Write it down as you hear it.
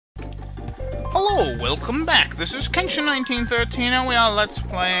Hello, welcome back. This is Kenshin1913 and we are Let's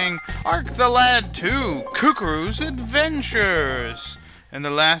Playing Arc the Lad 2, Kukuru's Adventures. In the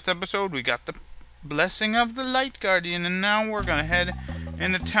last episode we got the blessing of the Light Guardian and now we're gonna head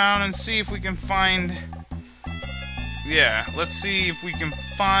into town and see if we can find... Yeah, let's see if we can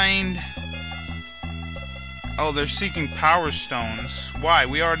find... Oh, they're seeking power stones. Why?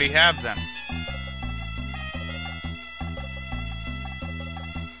 We already have them.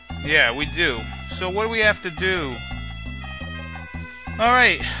 Yeah, we do. So what do we have to do?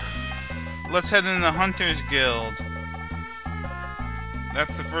 Alright. Let's head into the Hunter's Guild.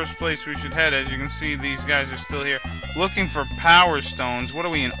 That's the first place we should head. As you can see, these guys are still here. Looking for power stones. What are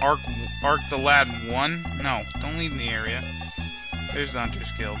we in? Arc the Lad 1? No, don't leave the area. There's the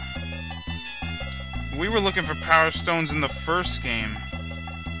Hunter's Guild. We were looking for power stones in the first game.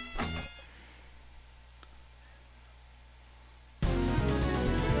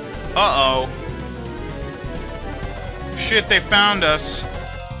 Uh-oh. Shit, they found us.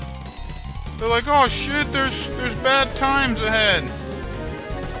 They're like, oh shit, there's bad times ahead.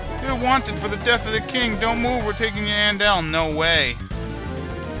 You're wanted for the death of the king. Don't move, we're taking you to Andel. No way.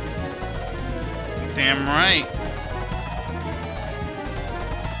 Damn right.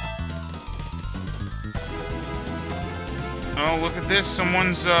 Oh, look at this.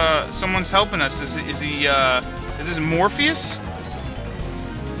 Someone's helping us. Is this Morpheus?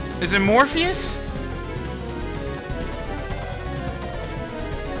 Is it Morpheus?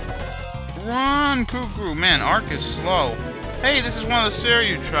 Run, Kukuru. Man, Arc is slow. Hey, this is one of the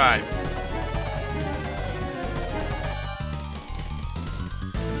Seiryu tribe.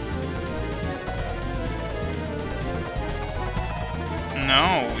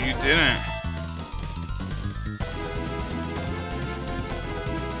 No, you didn't.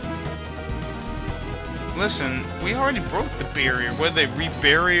 Listen, we already broke the barrier. Whether they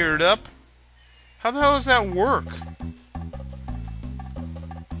re-barriered up? How the hell does that work?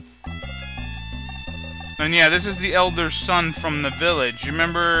 And yeah, this is the elder son from the village. You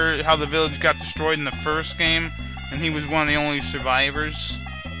remember how the village got destroyed in the first game? And he was one of the only survivors?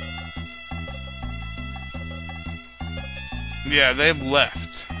 Yeah, they've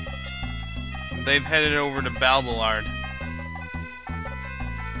left. They've headed over to Balbalard.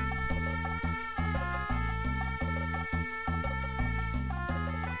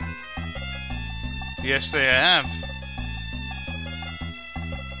 Yes, they have.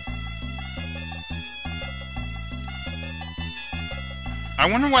 I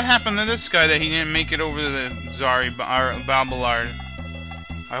wonder what happened to this guy that he didn't make it over to the Balbalard.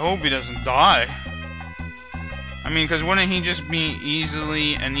 I hope he doesn't die. I mean, because wouldn't he just be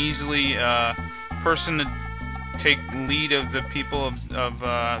an easily person to take lead of the people of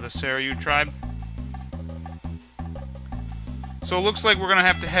the Seiryu tribe? So it looks like we're gonna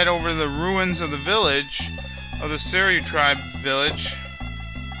have to head over to the ruins of the village, of the Seiryu tribe village,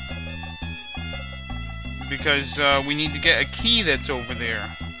 because we need to get a key that's over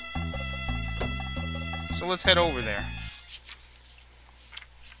there. So let's head over there.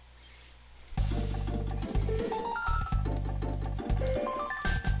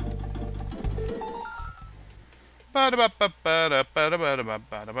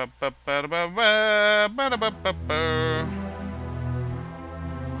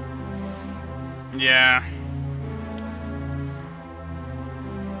 Yeah.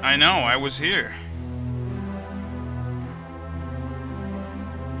 I know, I was here.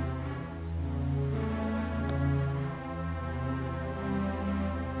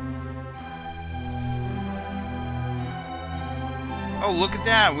 Oh, look at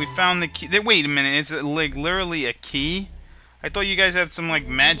that. We found the key. Wait a minute, is it like literally a key? I thought you guys had some like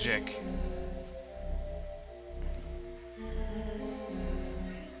magic.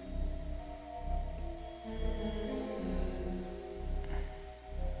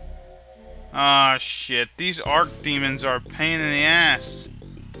 Ah, shit. These Arc demons are a pain in the ass.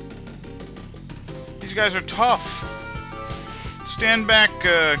 These guys are tough. Stand back,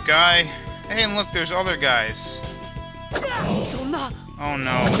 guy. Hey, and look, there's other guys. Oh,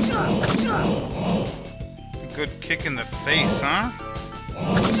 no. A good kick in the face, huh?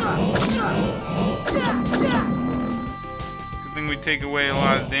 Good thing we take away a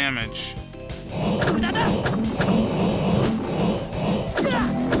lot of damage.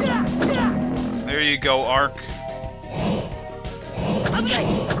 There you go, Arc.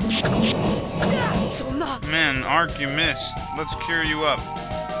 Man, Arc, you missed. Let's cure you up.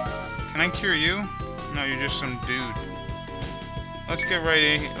 Can I cure you? No, you're just some dude. Let's get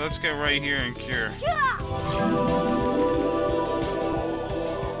right here and cure.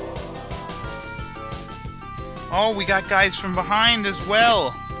 Oh, we got guys from behind as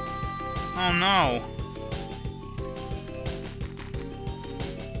well. Oh no.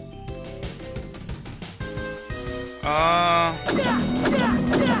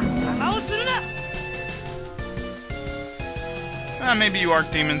 Maybe you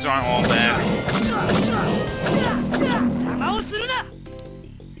Archdemons aren't all bad.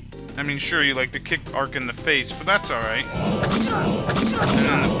 I mean, sure, you like to kick Arc in the face, but that's alright. And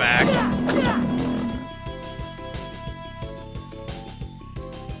in the back.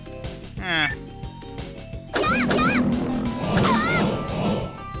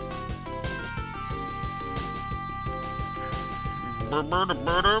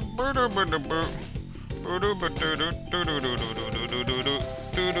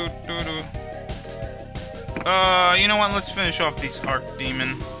 You know what? Let's finish off these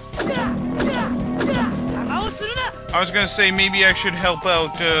Archdemon. I was gonna say maybe I should help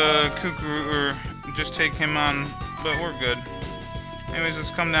out Kukuru or just take him on, but we're good. Anyways,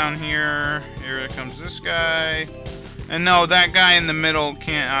 let's come down here. Here comes this guy. And no, that guy in the middle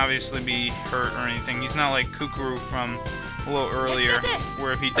can't obviously be hurt or anything. He's not like Kukuru from a little earlier,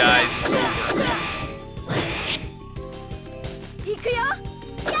 where if he dies, it's over.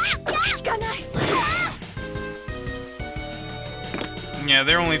 Yeah,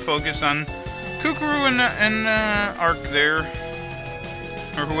 they're only focused on Kukuru and Arc there,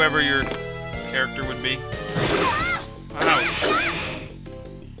 or whoever your character would be. Ouch.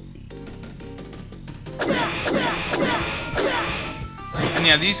 And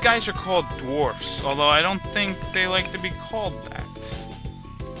yeah, these guys are called dwarfs, although I don't think they like to be called that.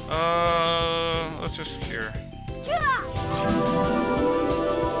 Let's just cure.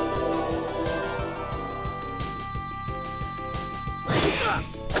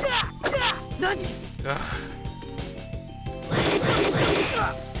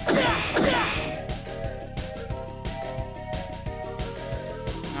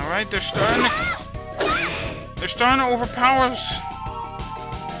 Alright, they're starting to overpower us.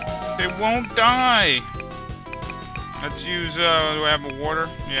 They won't die. Let's use, do I have a water?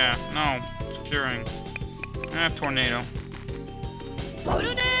 Yeah, no, it's curing. Tornado.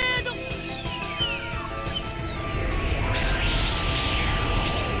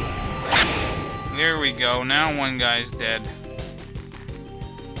 There we go, now one guy's dead.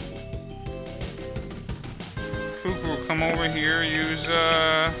 Kukuru, come over here, use,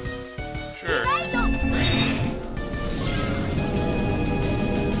 sure.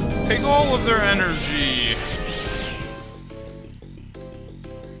 Take all of their energy.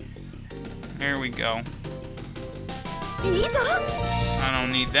 There we go. I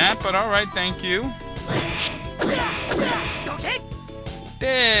don't need that, but alright, thank you.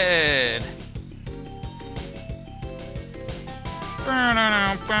 Dead.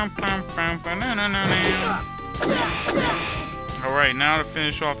 Alright, now to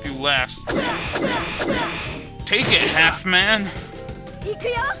finish off you last. Take it, half man.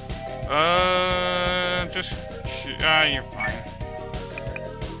 You're fine.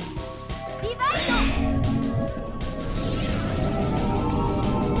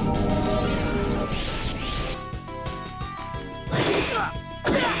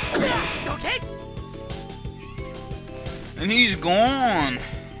 And he's gone.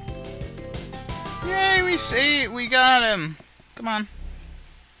 Yay, we see it. We got him. Come on.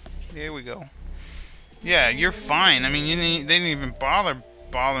 There we go. Yeah, you're fine. I mean, they didn't even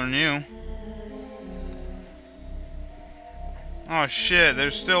bothering you. Oh shit,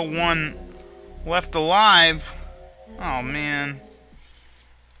 there's still one left alive. Oh man.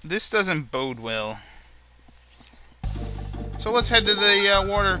 This doesn't bode well. So let's head to the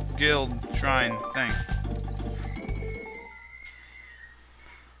Water Guild Shrine thing.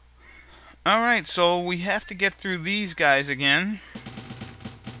 Alright, so we have to get through these guys again.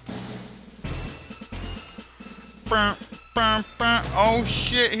 Oh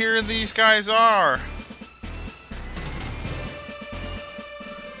shit, here these guys are.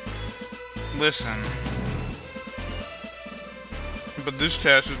 Listen. But this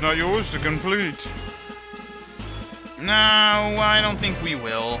task is not yours to complete. No, I don't think we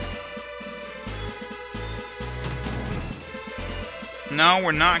will. No,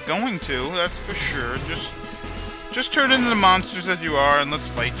 we're not going to, that's for sure. Just turn into the monsters that you are and let's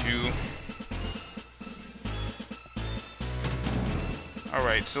fight you.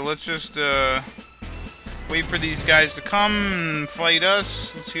 Alright, so let's just wait for these guys to come and fight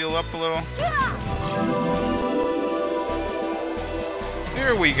us. Let's heal up a little.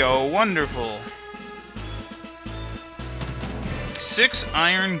 There we go, wonderful. 6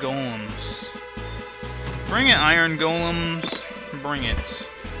 iron golems. Bring it, iron golems. Bring it.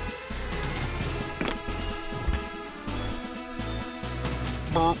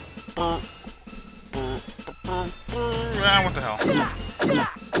 Ah, what the hell?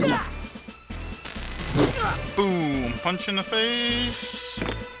 Boom! Punch in the face.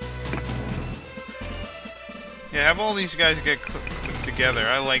 Yeah, have all these guys get clicked together.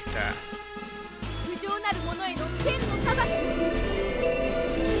 I like that.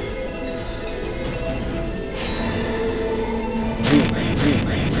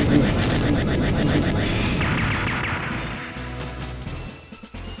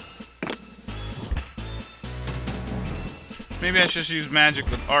 Maybe I should use magic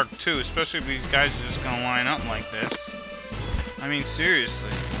with Arc too, especially if these guys are just gonna line up like this. I mean, seriously.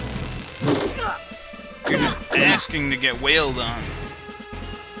 You're just asking to get wailed on.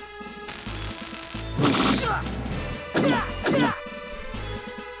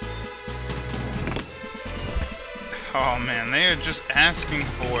 Oh man, they are just asking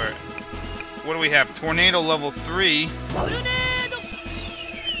for it. What do we have? Tornado level 3.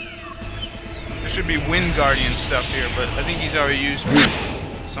 There should be Wind Guardian stuff here, but I think he's already used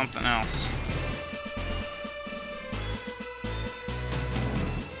something else.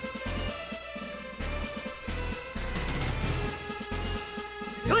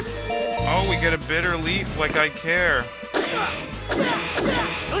 Oh, we get a bitter leaf like I care.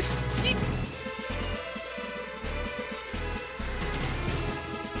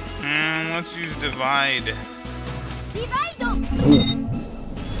 And let's use Divide.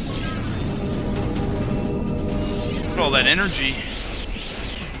 Put all that energy.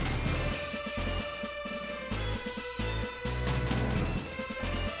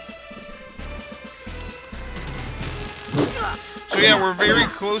 So yeah, we're very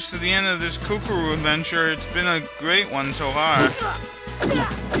close to the end of this Kukuru adventure. It's been a great one so far.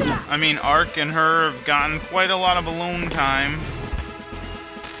 I mean, Arc and her have gotten quite a lot of alone time,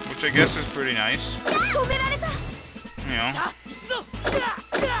 which I guess is pretty nice. You know.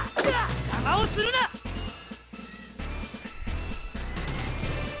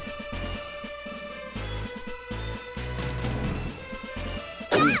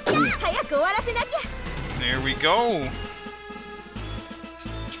 There we go.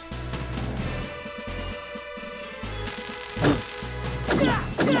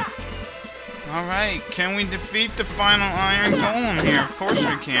 Alright, can we defeat the final Iron Golem here? Of course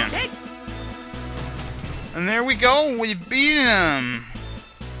we can. And there we go, we beat him!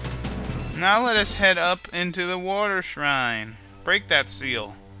 Now let us head up into the water shrine. Break that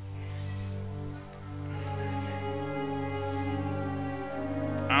seal.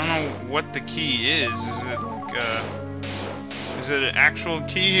 I don't know what the key is. Is it an actual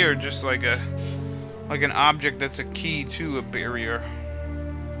key or just like an object that's a key to a barrier?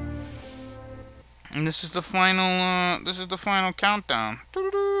 And this is the final countdown.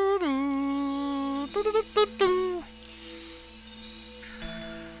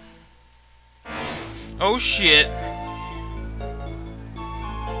 Oh shit.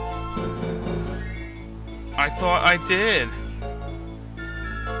 I thought I did.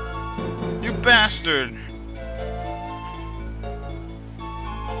 You bastard.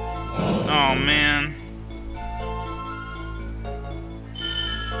 Oh man.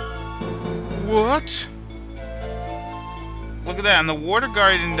 What? Look at that, and the Water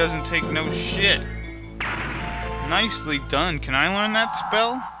Guardian doesn't take no shit. Nicely done. Can I learn that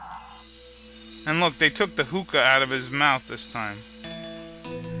spell? And look, they took the hookah out of his mouth this time.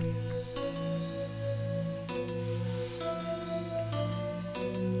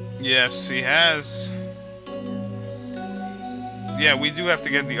 Yes, he has. Yeah, we do have to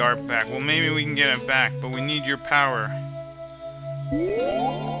get the art back. Well, maybe we can get it back, but we need your power.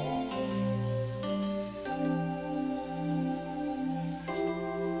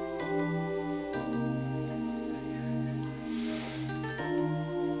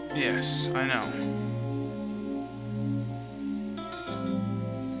 Yes, I know.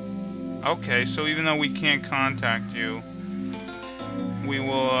 Okay, so even though we can't contact you, we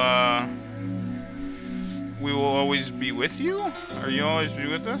will always be with you? Are you always be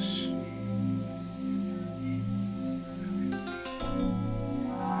with us?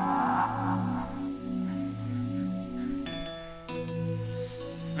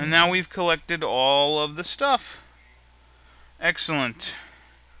 And now we've collected all of the stuff. Excellent.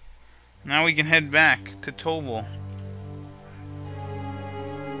 Now we can head back to Toval.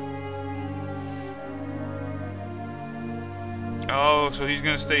 Oh, so he's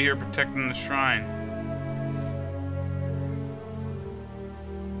gonna stay here protecting the shrine.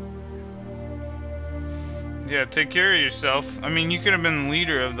 Yeah, take care of yourself. I mean, you could have been the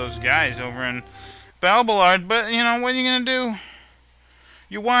leader of those guys over in Balbalard, but, you know, what are you gonna do?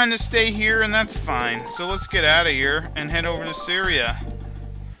 You wanted to stay here, and that's fine. So let's get out of here and head over to Syria.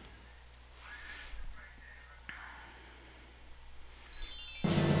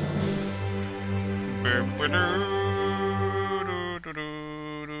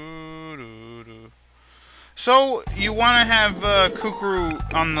 So, you want to have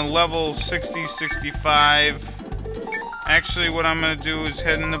Kukuru on the level 60, 65. Actually, what I'm going to do is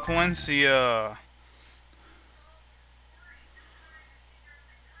head into Palencia.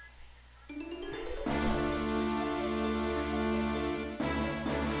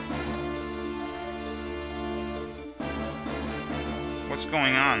 What's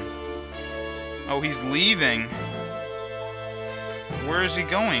going on? Oh, he's leaving. Where is he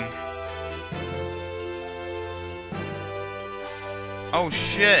going? Oh,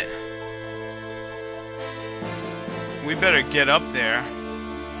 shit. We better get up there.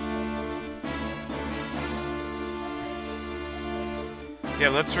 Yeah,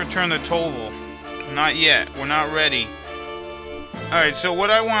 let's return to Toval. Not yet. We're not ready. Alright, so what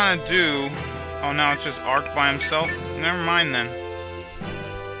I want to do... Oh, now it's just Ark by himself? Never mind then.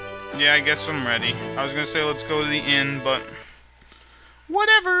 Yeah, I guess I'm ready. I was going to say let's go to the inn, but...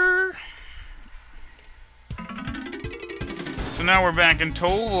 Whatever! So now we're back in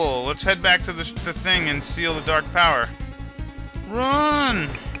Toval. Let's head back to the thing and seal the Dark Power. Run!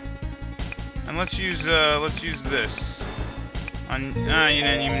 And let's use this. You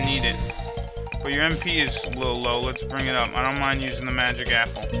didn't even need it. But your MP is a little low. Let's bring it up. I don't mind using the magic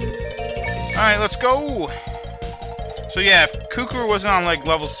apple. Alright, let's go! So yeah, if Kukuru was on like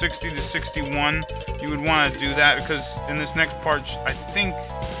level 60 to 61, you would want to do that because in this next part, I think,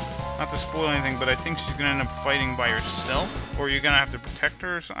 not to spoil anything, but I think she's going to end up fighting by herself, or you're going to have to protect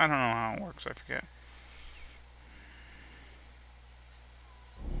her or something. I don't know how it works, I forget.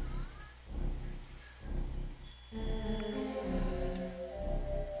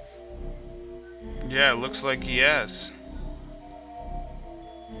 Yeah, it looks like he has.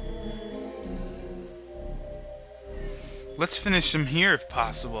 Let's finish him here if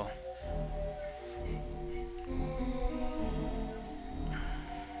possible.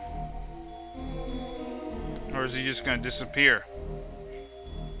 Or is he just going to disappear?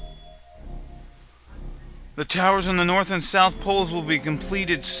 The towers on the north and south poles will be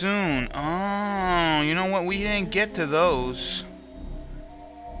completed soon. Oh, you know what? We didn't get to those.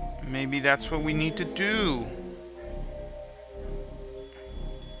 Maybe that's what we need to do.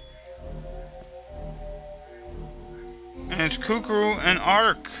 And it's Kukuru and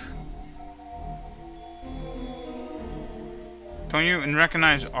Ark. Don't you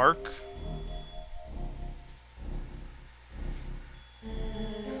recognize Ark?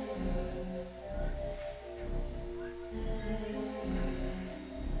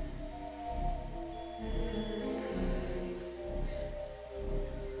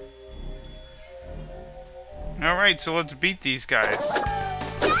 Alright, so let's beat these guys.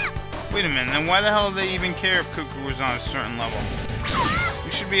 Wait a minute, then why the hell do they even care if Kukuru was on a certain level?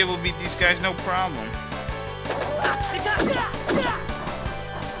 We should be able to beat these guys no problem.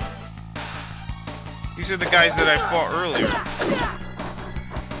 These are the guys that I fought earlier.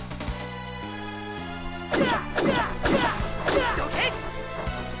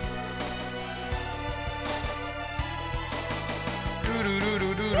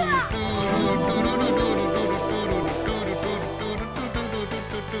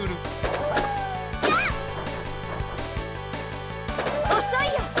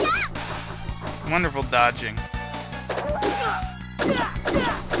 Wonderful dodging.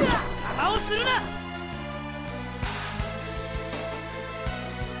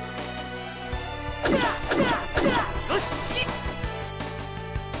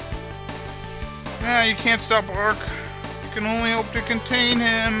 Yeah, you can't stop Ark. You can only hope to contain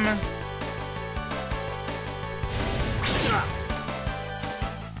him.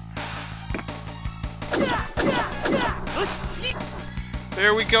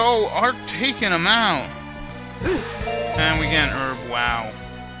 There we go, Ark taking him out. And we get an herb, wow.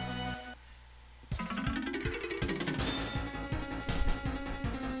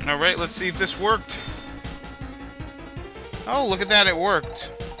 Alright, let's see if this worked. Oh, look at that, it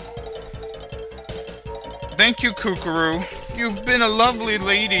worked. Thank you, Kukuru. You've been a lovely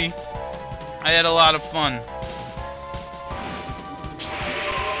lady. I had a lot of fun.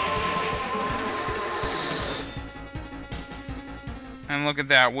 And look at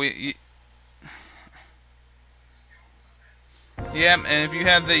that. Yep, and if you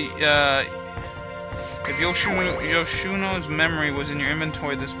had the, if Yoshuno's memory was in your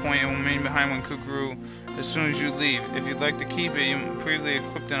inventory at this point, it will remain behind when Kukuru as soon as you leave. If you'd like to keep it, you previously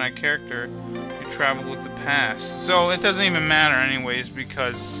equipped an character you traveled with the past. So it doesn't even matter anyways,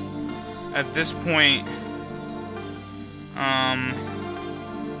 because at this point,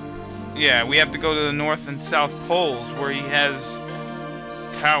 yeah, we have to go to the north and south poles where he has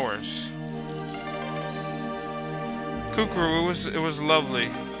towers. Kukuru, it was lovely.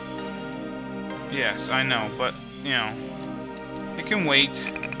 Yes, I know, but, you know, it can wait.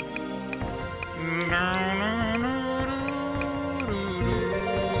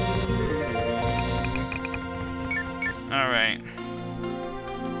 Alright.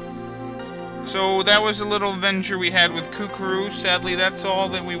 So that was a little adventure we had with Kukuru. Sadly, that's all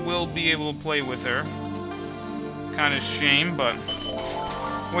that we will be able to play with her. Kind of shame, but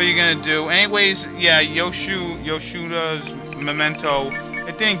what are you gonna do? Anyways, yeah, Yoshuda's Memento,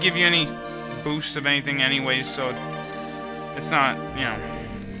 it didn't give you any boost of anything anyways, so it's not, you know,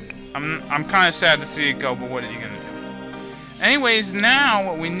 I'm kind of sad to see it go, but what are you gonna do? Anyways, now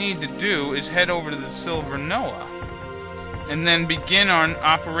what we need to do is head over to the Silver Noah and then begin our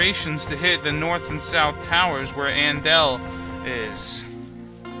operations to hit the north and south towers where Andel is.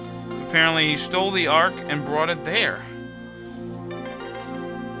 Apparently he stole the Ark and brought it there.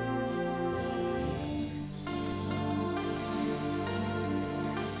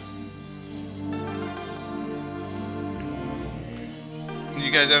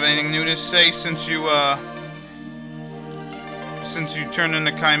 You guys have anything new to say since you turned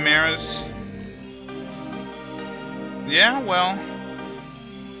into chimeras? Yeah, well,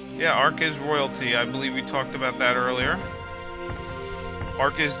 yeah, Ark is royalty. I believe we talked about that earlier.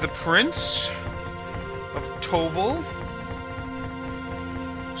 Ark is the prince of Toval.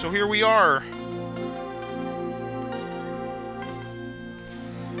 So here we are.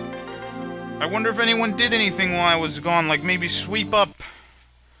 I wonder if anyone did anything while I was gone, like maybe sweep up,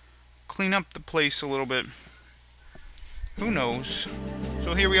 clean up the place a little bit. Who knows?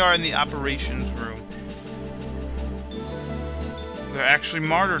 So here we are in the operations room. They're actually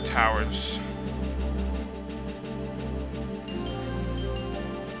martyr towers.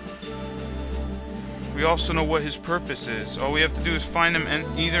 We also know what his purpose is. All we have to do is find him in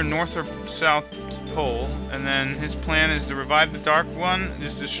either North or South Pole, and then his plan is to revive the Dark One,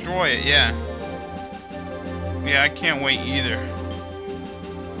 just destroy it, yeah. Yeah, I can't wait either.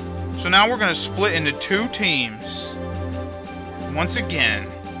 So now we're gonna split into 2 teams. Once again.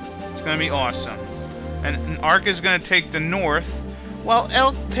 It's gonna be awesome. And Ark is gonna take the north, while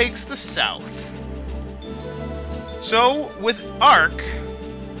Elk takes the south. So, with Ark,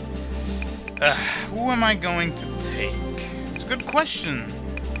 who am I going to take? It's a good question.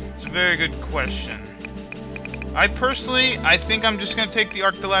 It's a very good question. I think I'm just going to take the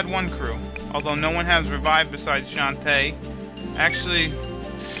Ark the Lad 1 crew. Although no one has revived besides Shantae. Actually,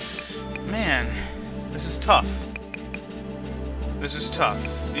 man, this is tough. This is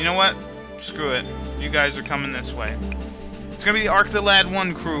tough. You know what? Screw it. You guys are coming this way. It's going to be the Ark the Lad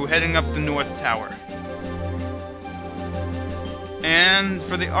 1 crew heading up the North Tower. And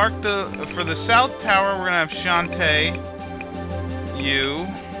for the South Tower, we're gonna have Shantae, you,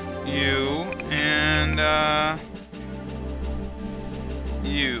 and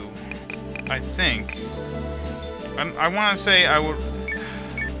you. I think. I want to say I'll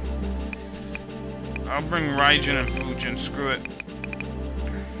bring Raijin and Fujin. Screw it.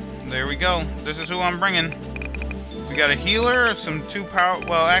 There we go. This is who I'm bringing. We got a healer, some 2 power.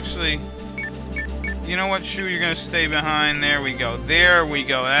 Well, actually. You know what, Shu? You're gonna stay behind. There we go. There we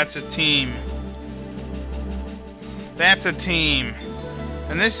go. That's a team. That's a team.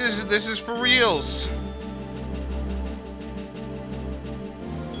 And this is for reals.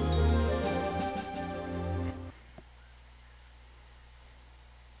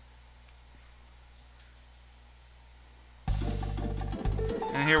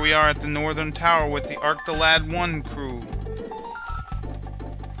 And here we are at the Northern Tower with the Ark the Lad 1 crew.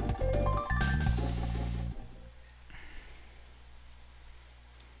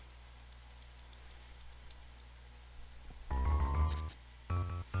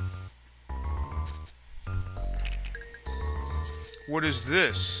 What is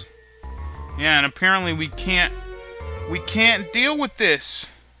this? Yeah, and apparently we can't deal with this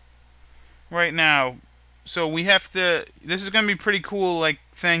right now. So we have to, this is going to be pretty cool, like,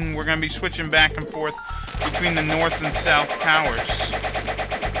 thing. We're going to be switching back and forth between the North and South Towers.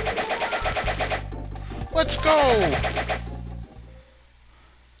 Let's go!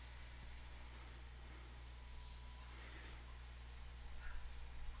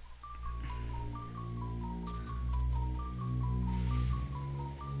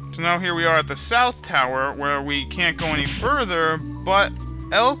 So now here we are at the South Tower, where we can't go any further, but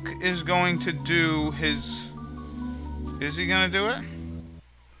Elk is going to do his... Is he going to do it?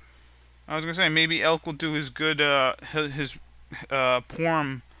 I was going to say, maybe Elk will do his good, his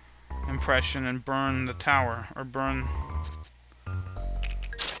Porm impression and burn the tower, or burn...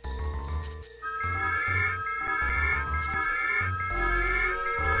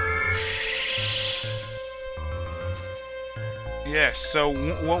 Yes, so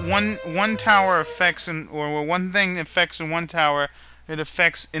one tower affects or one thing affects in one tower, it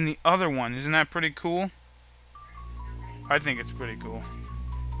affects in the other one. Isn't that pretty cool? I think it's pretty cool.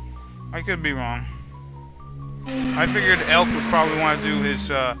 I could be wrong. I figured Elk would probably want to do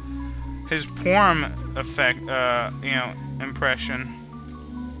his Porm effect, impression.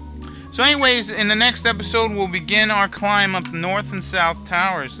 So anyways, in the next episode, we'll begin our climb up the north and south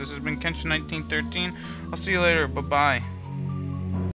towers. This has been Kenshin 1913. I'll see you later. Bye-bye.